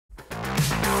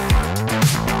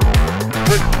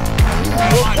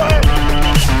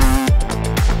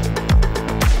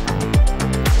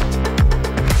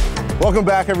Welcome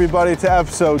back, everybody, to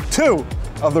episode 2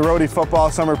 of the Roadie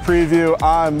Football Summer Preview.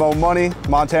 I'm Mo Money,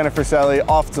 Montaner Fresilli,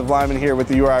 offensive lineman here with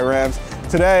the URI Rams.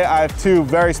 Today, I have two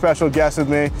very special guests with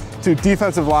me, two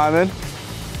defensive linemen.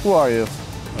 Who are you?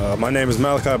 My name is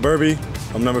Malachi Burby.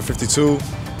 I'm number 52.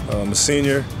 I'm a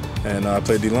senior, and I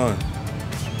play D-line.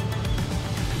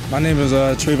 My name is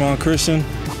Treyvon Christian.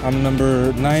 I'm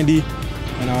number 90,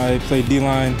 and I play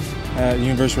D-line at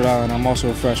University of Rhode Island. I'm also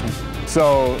a freshman.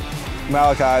 So,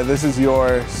 Malachi, this is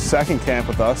your second camp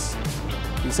with us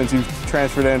since you've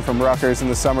transferred in from Rutgers in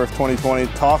the summer of 2020.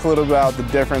 Talk a little about the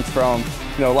difference from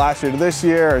last year to this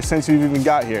year, or since you've even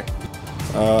got here.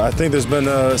 I think it's been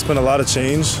a lot of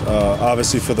change,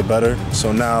 obviously for the better.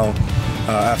 So now,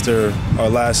 after our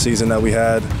last season that we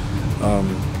had,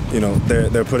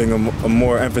 they're putting a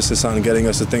more emphasis on getting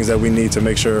us the things that we need to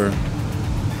make sure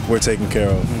we're taken care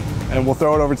of. And we'll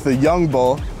throw it over to the young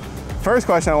bull. First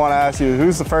question I want to ask you,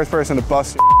 who's the first person to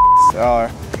bust your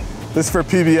This is for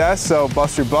PBS, so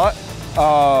bust your butt.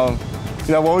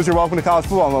 What was your welcome to college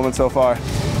football moment so far?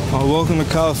 My welcome to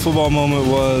college football moment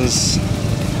was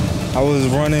I was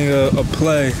running a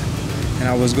play, and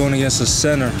I was going against a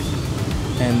center,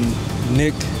 and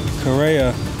Nick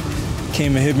Correa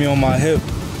came and hit me on my hip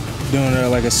doing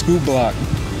like a scoop block.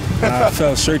 And I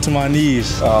fell straight to my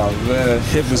knees. Oh, man.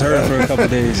 Hip was hurting for a couple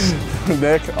days.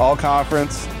 Nick, all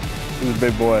conference. He's a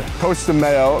big boy. Coach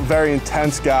DeMayo, very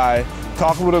intense guy.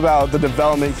 Talk a little about the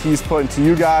development he's put into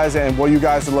you guys and what you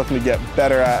guys are looking to get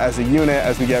better at as a unit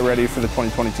as we get ready for the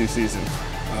 2022 season.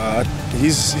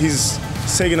 He's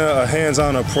taking a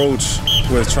hands-on approach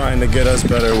with trying to get us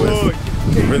better with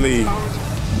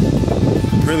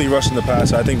really rushing the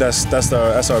passer. I think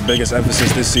that's our biggest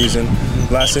emphasis this season.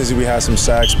 Last season we had some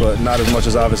sacks, but not as much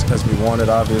as we wanted,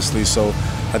 obviously. So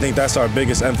I think that's our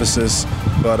biggest emphasis.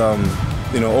 But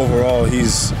overall,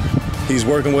 he's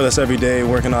working with us every day,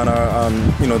 working on our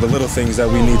the little things that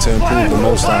we need to improve the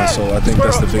most on. So I think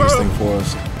that's the biggest thing for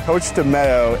us. Coach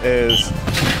DeMayo is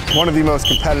one of the most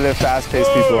competitive,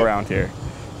 fast-paced people around here.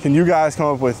 Can you guys come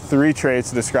up with 3 traits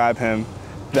to describe him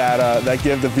that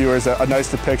give the viewers a nice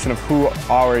depiction of who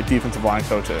our defensive line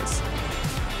coach is?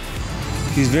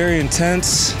 He's very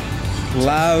intense,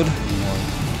 loud.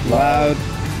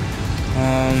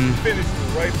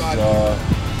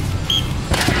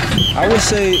 I would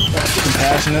say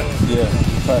compassionate. Yeah,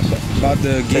 compassionate. About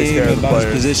the game, about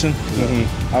his position.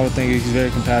 I would think he's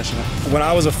very compassionate. When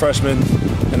I was a freshman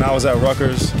and I was at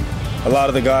Rutgers, a lot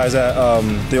of the guys,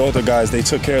 the older guys, they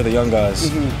took care of the young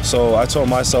guys. So I told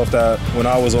myself that when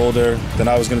I was older, then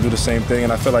I was going to do the same thing.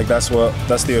 And I feel like that's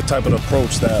the type of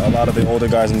approach that a lot of the older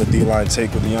guys in the D-line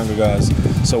take with the younger guys.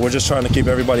 So we're just trying to keep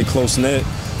everybody close-knit,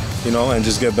 and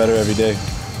just get better every day.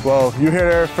 Well, you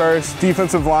heard it first.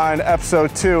 Defensive line,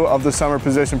 episode 2 of the summer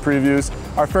position previews.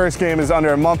 Our first game is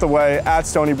under a month away at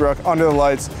Stony Brook, under the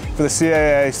lights, for the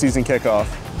CAA season kickoff.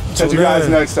 Catch you guys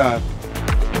next time.